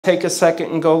take a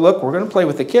second and go, look, we're going to play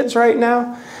with the kids right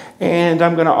now. And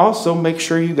I'm going to also make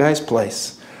sure you guys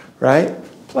place, right?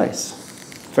 Place.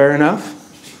 Fair enough?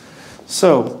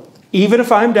 So, even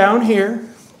if I'm down here,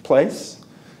 place.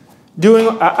 Doing,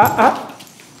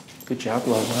 Good job,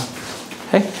 Lola.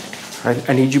 Hey,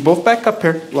 I need you both back up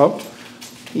here. Low.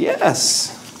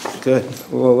 Yes. Good.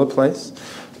 Lola, place.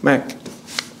 Mac.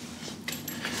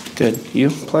 Good. You,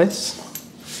 place.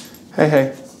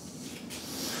 Hey.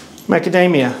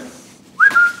 Macadamia.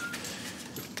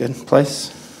 Good.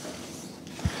 Place.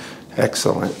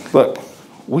 Excellent. Look,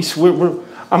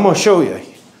 I'm going to show you.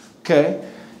 Okay?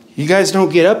 You guys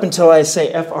don't get up until I say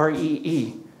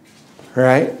F-R-E-E.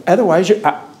 Right? Otherwise, you're...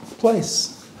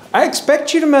 place. I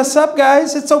expect you to mess up,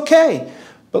 guys. It's okay.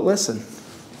 But listen.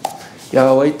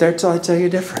 Y'all wait there till I tell you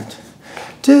different.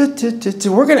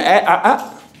 We're going to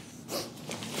add...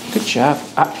 Good job.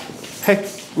 Hey,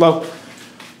 low.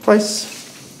 Place.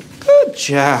 Good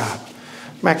job.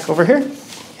 Mac, over here.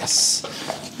 Yes.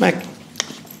 Mac.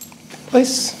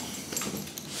 Place.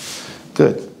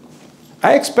 Good.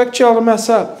 I expect y'all to mess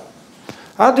up.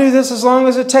 I'll do this as long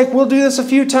as it takes. We'll do this a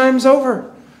few times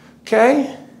over.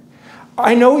 Okay?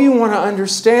 I know you want to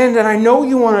understand and I know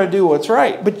you want to do what's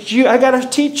right, but I got to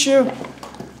teach you.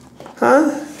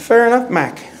 Huh? Fair enough,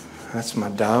 Mac. That's my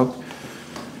dog.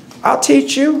 I'll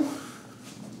teach you.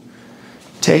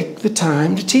 Take the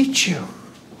time to teach you.